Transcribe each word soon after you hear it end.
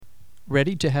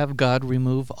Ready to have God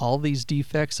remove all these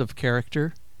defects of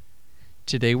character?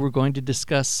 Today we're going to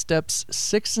discuss steps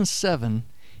 6 and 7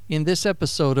 in this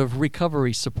episode of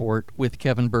Recovery Support with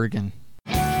Kevin Bergen.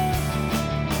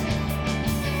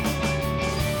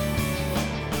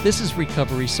 This is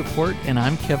Recovery Support, and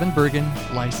I'm Kevin Bergen,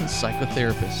 licensed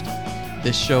psychotherapist.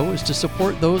 This show is to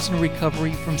support those in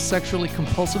recovery from sexually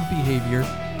compulsive behavior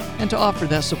and to offer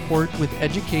that support with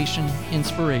education,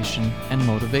 inspiration, and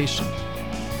motivation.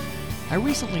 I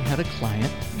recently had a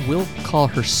client, we'll call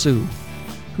her Sue,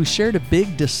 who shared a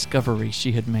big discovery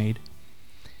she had made.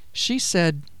 She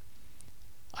said,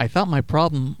 "I thought my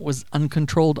problem was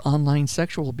uncontrolled online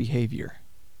sexual behavior,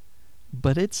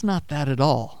 but it's not that at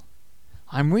all.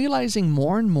 I'm realizing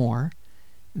more and more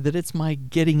that it's my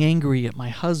getting angry at my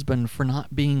husband for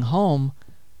not being home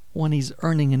when he's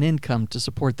earning an income to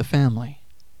support the family.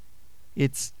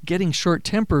 It's getting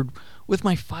short-tempered with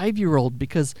my 5-year-old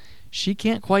because she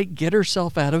can't quite get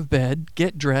herself out of bed,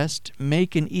 get dressed,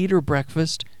 make and eat her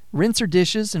breakfast, rinse her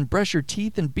dishes, and brush her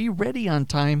teeth and be ready on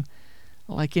time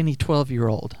like any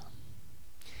 12-year-old.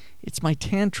 It's my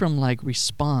tantrum-like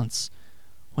response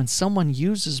when someone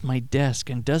uses my desk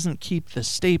and doesn't keep the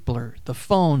stapler, the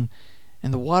phone,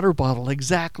 and the water bottle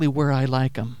exactly where I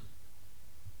like them.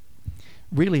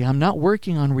 Really, I'm not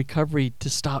working on recovery to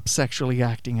stop sexually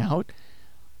acting out.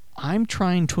 I'm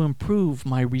trying to improve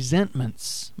my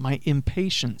resentments, my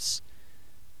impatience,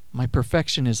 my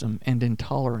perfectionism, and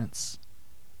intolerance.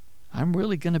 I'm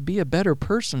really going to be a better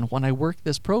person when I work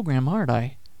this program, aren't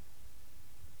I?"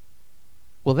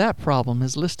 Well, that problem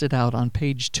is listed out on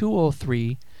page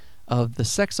 203 of the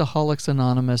Sexaholics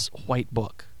Anonymous White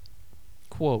Book.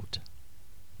 Quote,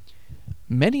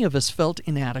 "Many of us felt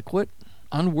inadequate,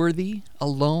 unworthy,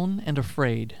 alone, and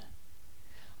afraid.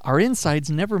 Our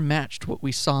insides never matched what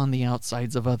we saw on the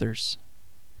outsides of others.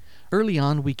 Early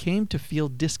on, we came to feel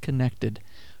disconnected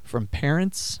from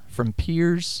parents, from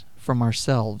peers, from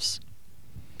ourselves.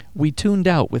 We tuned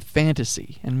out with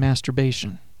fantasy and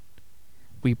masturbation.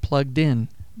 We plugged in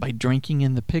by drinking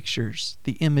in the pictures,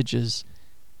 the images,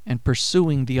 and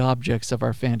pursuing the objects of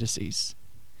our fantasies.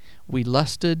 We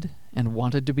lusted and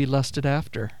wanted to be lusted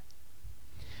after.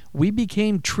 We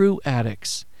became true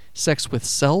addicts, sex with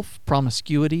self,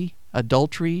 promiscuity,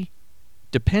 adultery,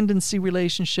 dependency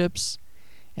relationships,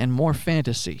 and more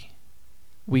fantasy.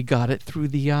 We got it through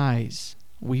the eyes.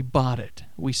 We bought it.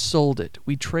 We sold it.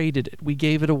 We traded it. We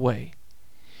gave it away.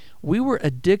 We were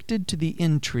addicted to the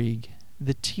intrigue,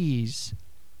 the tease,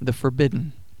 the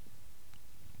forbidden.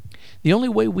 The only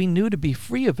way we knew to be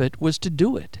free of it was to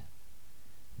do it.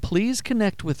 Please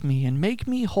connect with me and make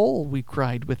me whole," we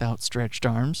cried with outstretched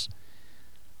arms.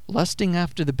 Lusting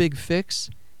after the big fix,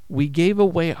 we gave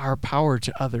away our power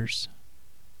to others.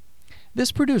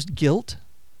 This produced guilt,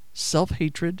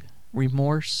 self-hatred,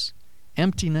 remorse,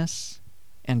 emptiness,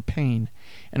 and pain,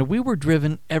 and we were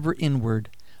driven ever inward,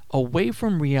 away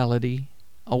from reality,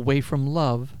 away from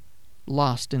love,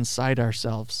 lost inside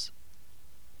ourselves.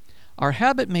 Our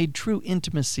habit made true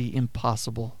intimacy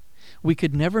impossible. We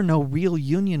could never know real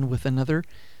union with another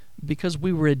because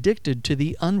we were addicted to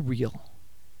the unreal.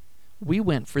 We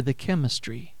went for the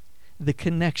chemistry, the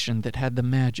connection that had the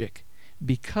magic,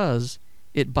 because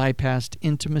it bypassed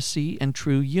intimacy and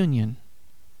true union.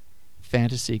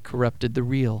 Fantasy corrupted the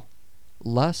real.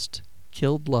 Lust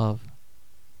killed love.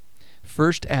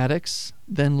 First addicts,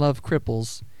 then love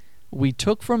cripples, we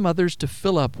took from others to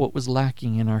fill up what was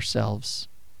lacking in ourselves.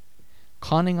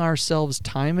 Conning ourselves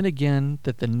time and again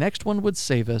that the next one would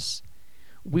save us,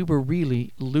 we were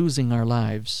really losing our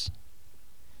lives.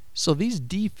 So these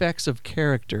defects of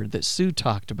character that Sue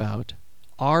talked about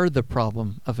are the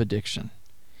problem of addiction.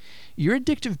 Your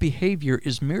addictive behavior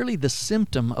is merely the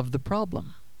symptom of the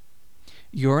problem.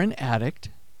 You're an addict,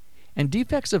 and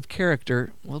defects of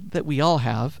character, well, that we all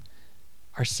have,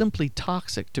 are simply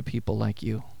toxic to people like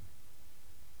you.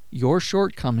 Your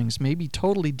shortcomings may be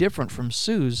totally different from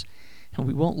Sue's, and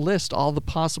we won't list all the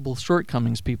possible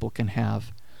shortcomings people can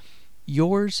have.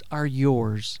 Yours are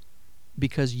yours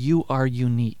because you are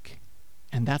unique.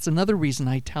 And that's another reason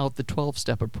I tout the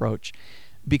 12-step approach,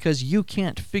 because you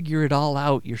can't figure it all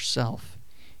out yourself.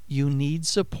 You need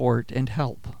support and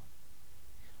help.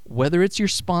 Whether it's your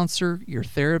sponsor, your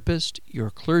therapist, your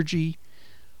clergy,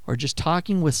 or just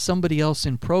talking with somebody else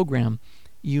in program,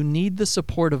 you need the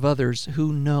support of others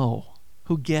who know,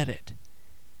 who get it,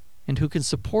 and who can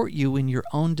support you in your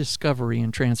own discovery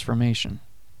and transformation.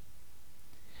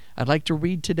 I'd like to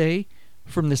read today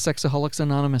from the Sexaholics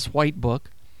Anonymous White Book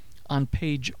on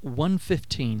page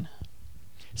 115,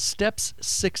 steps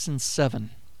 6 and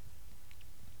 7.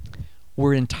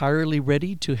 We're entirely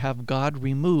ready to have God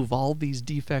remove all these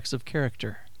defects of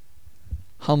character.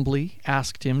 humbly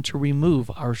asked Him to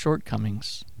remove our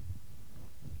shortcomings.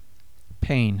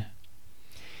 Pain.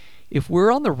 If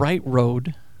we're on the right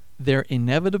road, there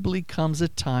inevitably comes a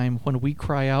time when we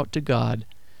cry out to God,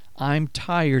 "I'm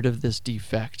tired of this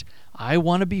defect. I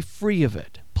want to be free of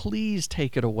it. Please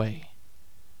take it away."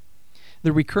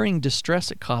 The recurring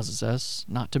distress it causes us,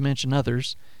 not to mention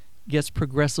others, gets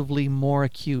progressively more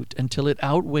acute until it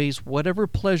outweighs whatever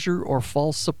pleasure or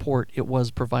false support it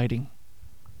was providing.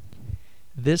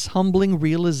 This humbling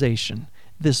realization,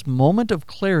 this moment of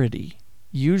clarity,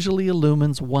 usually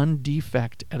illumines one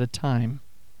defect at a time.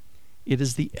 It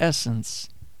is the essence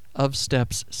of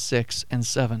steps 6 and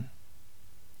 7.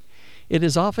 It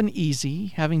is often easy,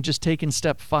 having just taken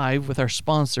step 5 with our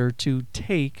sponsor, to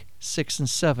take 6 and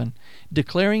 7,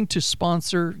 declaring to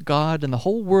sponsor, God, and the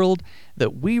whole world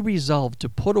that we resolve to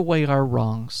put away our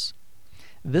wrongs.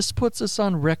 This puts us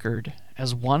on record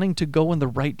as wanting to go in the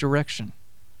right direction.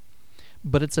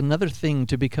 But it's another thing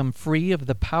to become free of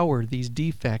the power these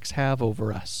defects have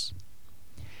over us.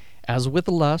 As with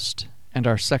lust and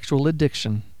our sexual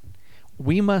addiction,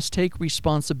 we must take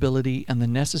responsibility and the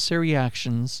necessary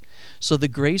actions so the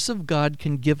grace of God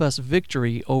can give us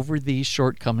victory over these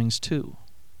shortcomings too.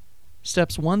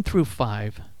 Steps 1 through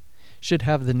 5 should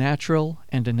have the natural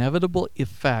and inevitable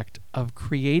effect of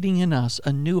creating in us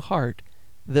a new heart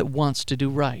that wants to do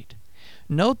right.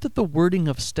 Note that the wording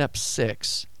of step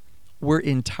 6, "we're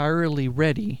entirely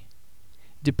ready,"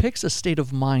 depicts a state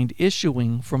of mind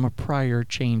issuing from a prior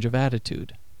change of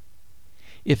attitude.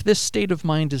 If this state of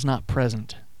mind is not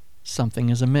present, something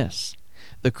is amiss.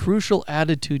 The crucial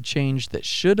attitude change that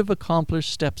should have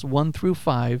accomplished steps 1 through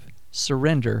 5,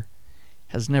 surrender,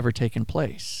 has never taken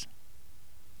place.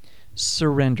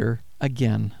 Surrender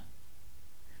again.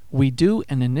 We do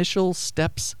an initial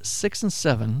steps 6 and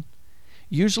 7,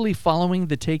 usually following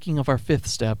the taking of our 5th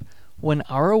step, when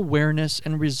our awareness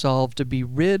and resolve to be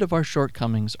rid of our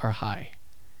shortcomings are high.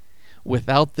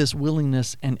 Without this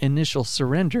willingness and initial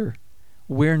surrender,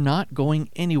 we're not going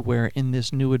anywhere in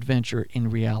this new adventure in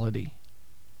reality.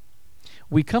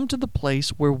 We come to the place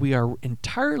where we are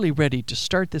entirely ready to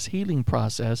start this healing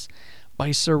process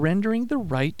by surrendering the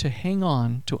right to hang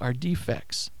on to our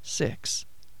defects, 6.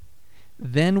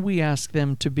 Then we ask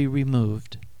them to be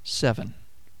removed, 7.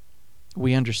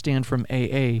 We understand from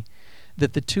AA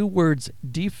that the two words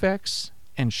defects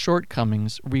and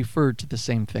shortcomings refer to the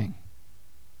same thing.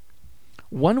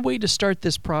 One way to start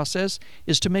this process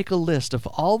is to make a list of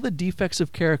all the defects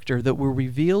of character that were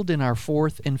revealed in our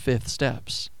 4th and 5th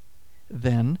steps.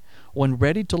 Then, when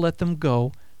ready to let them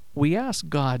go, we ask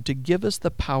God to give us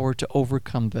the power to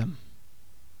overcome them.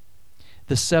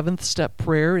 The 7th step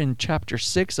prayer in Chapter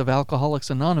 6 of Alcoholics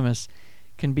Anonymous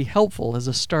can be helpful as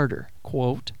a starter.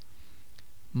 Quote,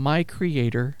 "My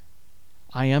Creator,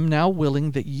 I am now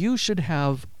willing that you should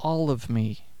have all of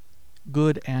me,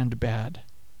 good and bad.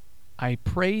 I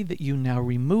pray that you now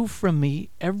remove from me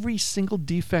every single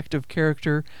defect of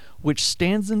character which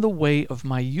stands in the way of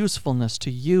my usefulness to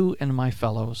you and my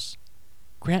fellows.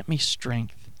 Grant me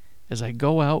strength as I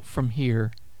go out from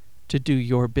here to do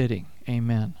your bidding.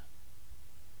 Amen."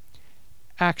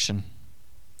 Action.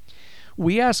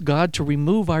 We ask God to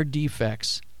remove our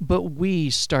defects, but we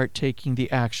start taking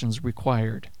the actions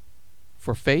required.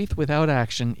 For faith without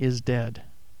action is dead.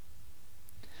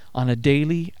 On a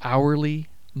daily, hourly,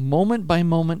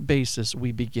 moment-by-moment basis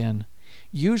we begin.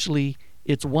 Usually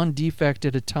it's one defect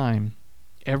at a time,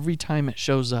 every time it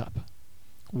shows up.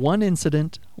 One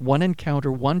incident, one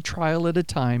encounter, one trial at a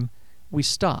time, we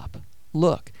stop,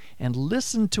 look, and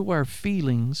listen to our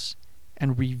feelings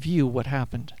and review what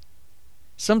happened.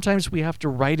 Sometimes we have to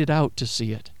write it out to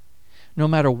see it. No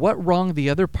matter what wrong the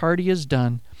other party has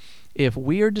done, if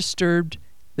we are disturbed,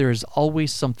 there is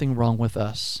always something wrong with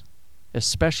us,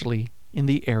 especially in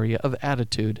the area of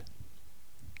attitude.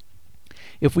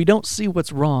 If we don't see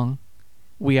what's wrong,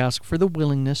 we ask for the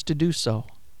willingness to do so.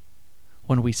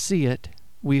 When we see it,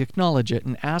 we acknowledge it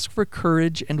and ask for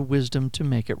courage and wisdom to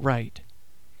make it right.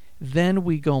 Then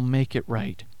we go make it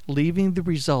right, leaving the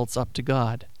results up to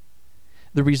God.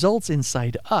 The results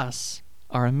inside us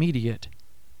are immediate.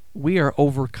 We are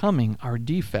overcoming our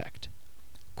defect.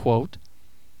 Quote,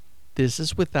 "This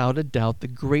is without a doubt the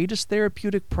greatest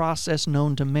therapeutic process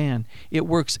known to man. It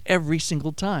works every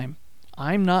single time.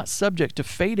 I'm not subject to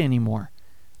fate anymore.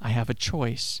 I have a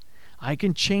choice. I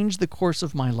can change the course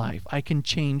of my life. I can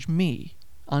change me."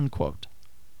 Unquote.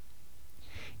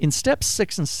 In steps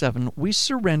 6 and 7, we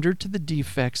surrender to the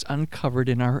defects uncovered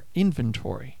in our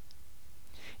inventory.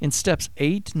 In steps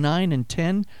 8, 9, and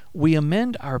 10, we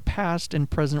amend our past and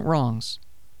present wrongs.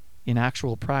 In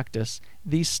actual practice,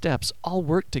 these steps all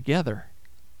work together.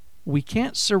 we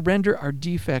can't surrender our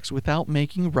defects without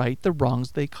making right the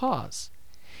wrongs they cause.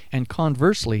 And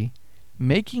conversely,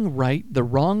 making right the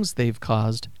wrongs they've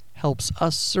caused helps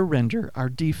us surrender our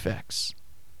defects.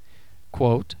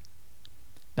 Quote,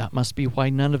 "That must be why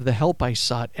none of the help I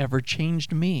sought ever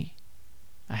changed me.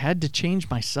 I had to change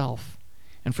myself,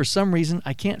 and for some reason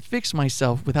I can't fix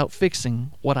myself without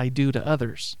fixing what I do to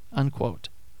others." Unquote.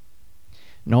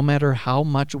 No matter how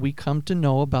much we come to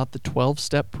know about the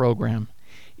 12-step program,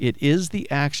 it is the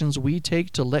actions we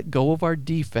take to let go of our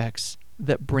defects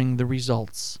that bring the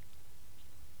results.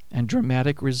 And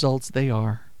dramatic results they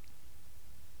are.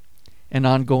 An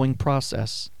ongoing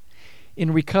process.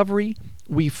 In recovery,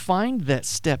 we find that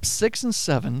steps 6 and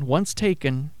 7, once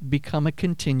taken, become a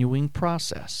continuing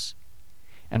process.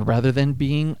 And rather than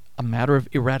being a matter of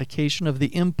eradication of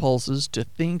the impulses to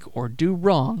think or do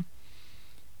wrong,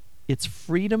 it's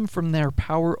freedom from their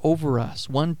power over us,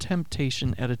 one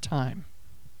temptation at a time.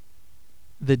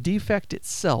 The defect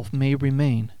itself may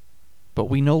remain, but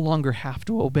we no longer have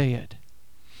to obey it.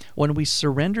 When we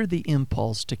surrender the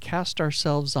impulse to cast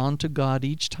ourselves onto God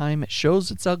each time it shows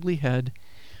its ugly head,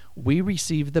 we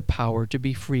receive the power to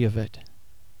be free of it.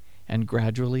 And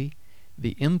gradually,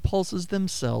 the impulses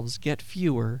themselves get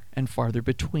fewer and farther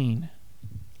between.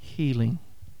 Healing.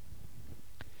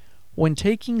 When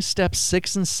taking steps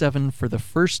 6 and 7 for the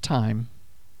first time,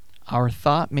 our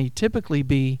thought may typically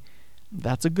be,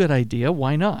 "That's a good idea,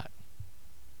 why not?"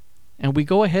 And we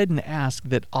go ahead and ask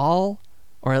that all,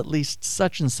 or at least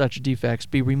such and such defects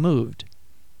be removed.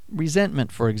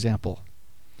 Resentment, for example.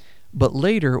 But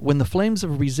later, when the flames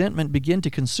of resentment begin to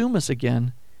consume us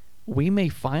again, we may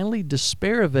finally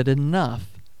despair of it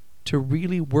enough to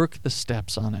really work the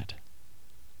steps on it.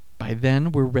 By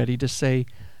then, we're ready to say,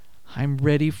 "I'm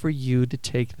ready for you to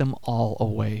take them all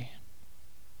away."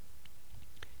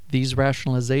 These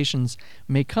rationalizations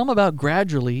may come about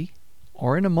gradually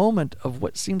or in a moment of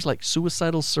what seems like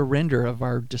suicidal surrender of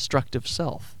our destructive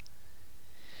self.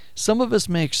 Some of us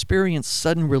may experience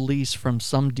sudden release from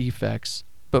some defects,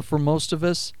 but for most of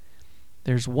us,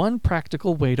 there's one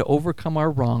practical way to overcome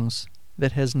our wrongs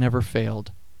that has never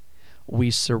failed. We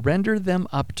surrender them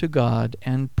up to God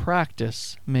and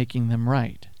practice making them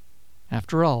right.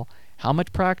 After all, how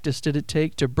much practice did it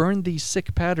take to burn these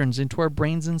sick patterns into our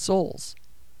brains and souls?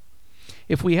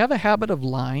 If we have a habit of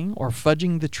lying or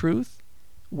fudging the truth,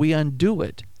 we undo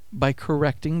it by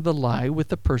correcting the lie with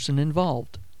the person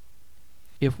involved.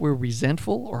 If we're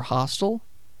resentful or hostile,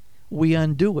 we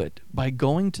undo it by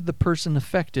going to the person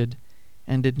affected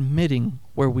and admitting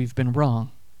where we've been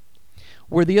wrong.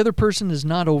 Where the other person is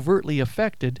not overtly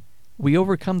affected, we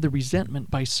overcome the resentment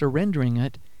by surrendering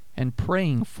it and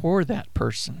praying for that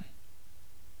person.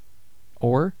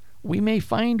 Or we may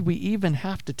find we even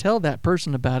have to tell that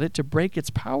person about it to break its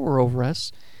power over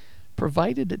us,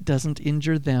 provided it doesn't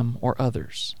injure them or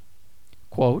others.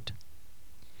 Quote,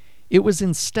 "It was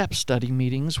in step study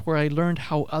meetings where I learned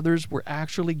how others were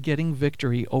actually getting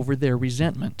victory over their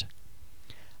resentment.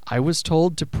 I was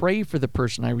told to pray for the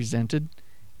person I resented,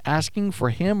 asking for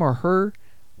him or her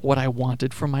what I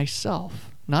wanted for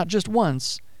myself, not just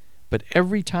once, but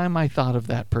every time I thought of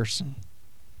that person.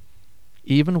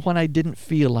 Even when I didn't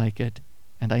feel like it,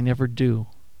 and I never do.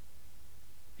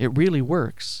 It really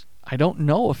works. I don't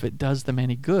know if it does them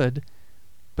any good,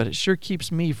 but it sure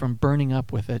keeps me from burning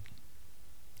up with it."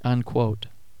 Unquote.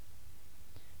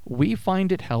 We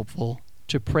find it helpful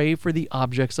to pray for the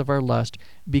objects of our lust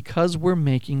because we're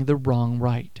making the wrong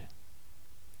right.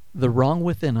 The wrong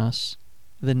within us,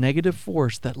 the negative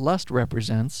force that lust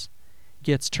represents,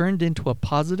 gets turned into a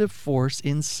positive force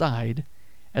inside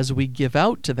as we give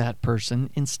out to that person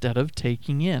instead of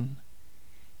taking in.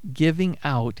 Giving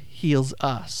out heals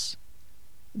us.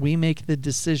 We make the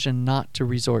decision not to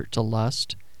resort to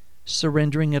lust,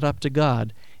 surrendering it up to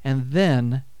God, and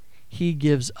then He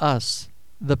gives us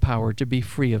the power to be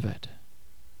free of it.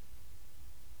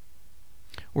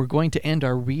 We're going to end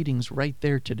our readings right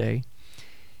there today,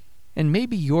 and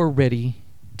maybe you're ready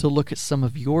to look at some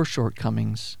of your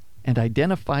shortcomings and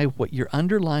identify what your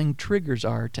underlying triggers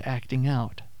are to acting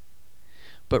out.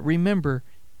 But remember,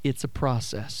 it's a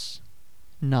process,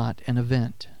 not an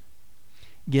event.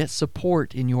 Get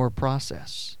support in your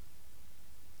process.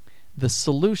 The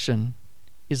solution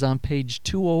is on page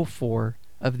 204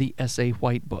 of the SA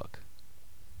White Book.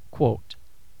 Quote,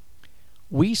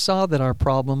 "We saw that our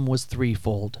problem was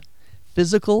threefold: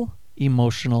 physical,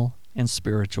 emotional, and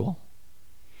spiritual.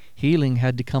 Healing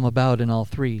had to come about in all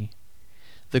three.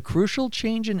 The crucial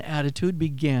change in attitude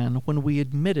began when we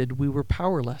admitted we were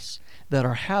powerless, that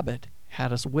our habit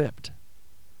had us whipped.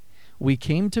 We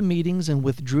came to meetings and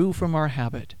withdrew from our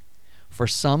habit. For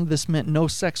some, this meant no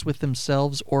sex with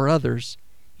themselves or others,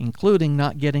 including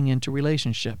not getting into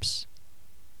relationships.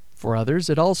 For others,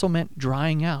 it also meant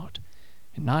drying out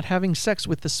and not having sex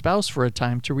with the spouse for a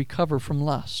time to recover from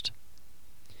lust.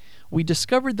 We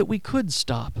discovered that we could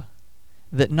stop,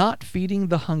 that not feeding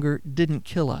the hunger didn't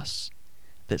kill us,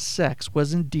 that sex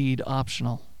was indeed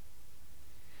optional.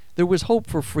 There was hope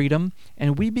for freedom,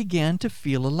 and we began to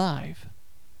feel alive.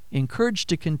 Encouraged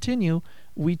to continue,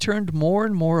 we turned more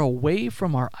and more away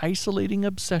from our isolating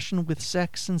obsession with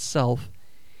sex and self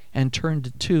and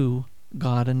turned to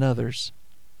God and others.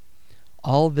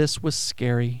 All this was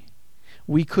scary.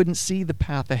 We couldn't see the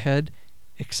path ahead,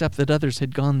 except that others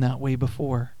had gone that way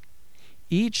before.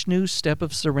 Each new step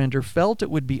of surrender felt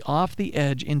it would be off the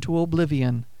edge into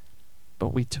oblivion,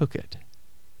 but we took it.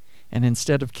 And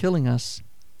instead of killing us,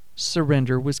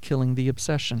 surrender was killing the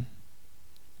obsession.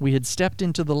 We had stepped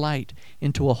into the light,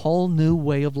 into a whole new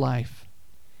way of life.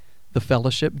 The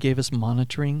fellowship gave us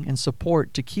monitoring and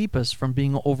support to keep us from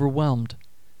being overwhelmed,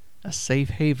 a safe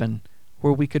haven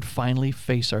where we could finally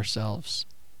face ourselves.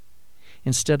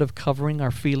 Instead of covering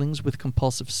our feelings with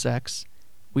compulsive sex,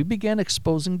 we began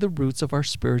exposing the roots of our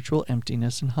spiritual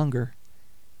emptiness and hunger,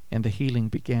 and the healing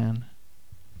began.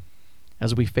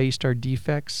 As we faced our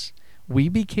defects, we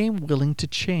became willing to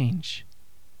change.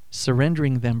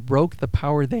 Surrendering them broke the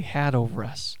power they had over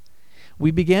us.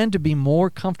 We began to be more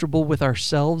comfortable with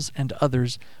ourselves and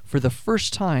others for the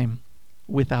first time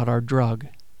without our drug.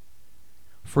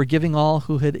 Forgiving all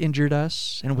who had injured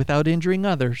us and without injuring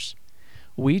others,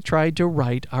 we tried to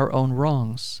right our own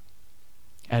wrongs.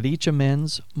 At each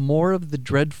amends, more of the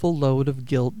dreadful load of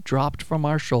guilt dropped from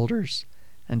our shoulders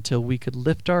until we could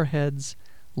lift our heads,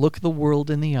 look the world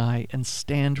in the eye, and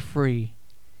stand free.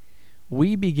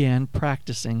 We began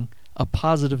practicing a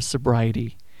positive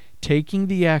sobriety, taking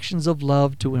the actions of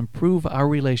love to improve our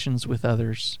relations with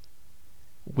others.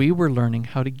 We were learning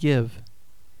how to give,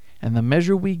 and the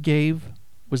measure we gave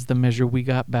was the measure we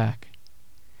got back.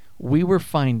 We were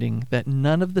finding that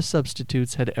none of the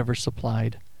substitutes had ever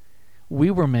supplied.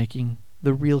 We were making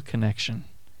the real connection.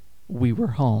 We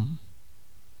were home.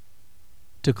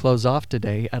 To close off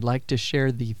today, I'd like to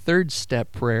share the third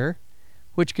step prayer,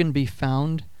 which can be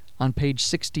found on page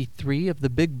 63 of the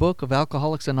Big Book of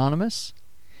Alcoholics Anonymous,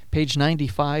 page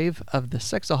 95 of the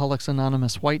Sexaholics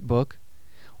Anonymous White Book,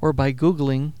 or by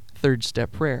Googling Third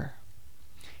Step Prayer.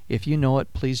 If you know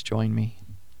it, please join me.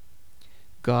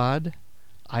 God,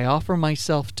 I offer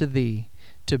myself to Thee,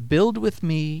 to build with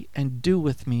me and do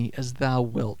with me as Thou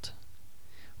wilt.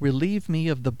 Relieve me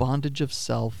of the bondage of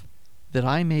self, that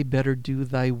I may better do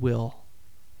Thy will.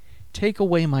 Take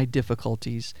away my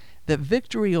difficulties, that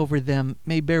victory over them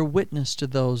may bear witness to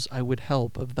those I would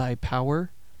help of Thy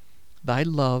power, Thy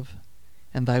love,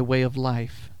 and Thy way of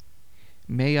life.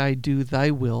 May I do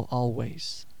Thy will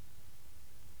always.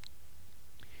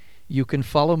 You can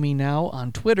follow me now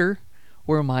on Twitter,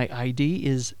 where my ID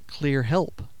is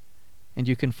ClearHelp, and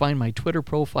you can find my Twitter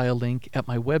profile link at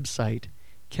my website,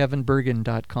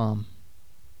 kevinbergen.com.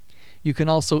 You can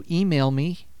also email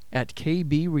me at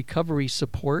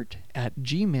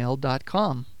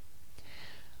kbrecoverysupport@gmail.com.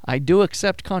 I do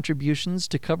accept contributions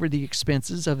to cover the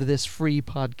expenses of this free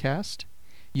podcast.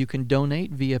 You can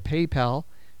donate via PayPal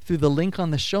through the link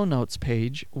on the show notes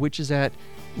page, which is at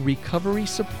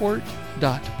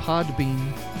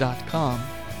recoverysupport.podbean.com.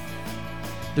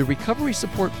 The Recovery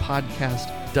Support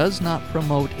Podcast does not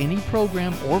promote any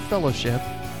program or fellowship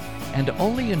and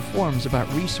only informs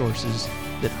about resources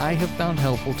that I have found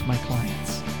helpful to my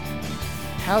clients.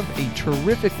 Have a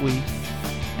terrific week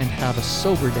and have a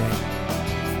sober day.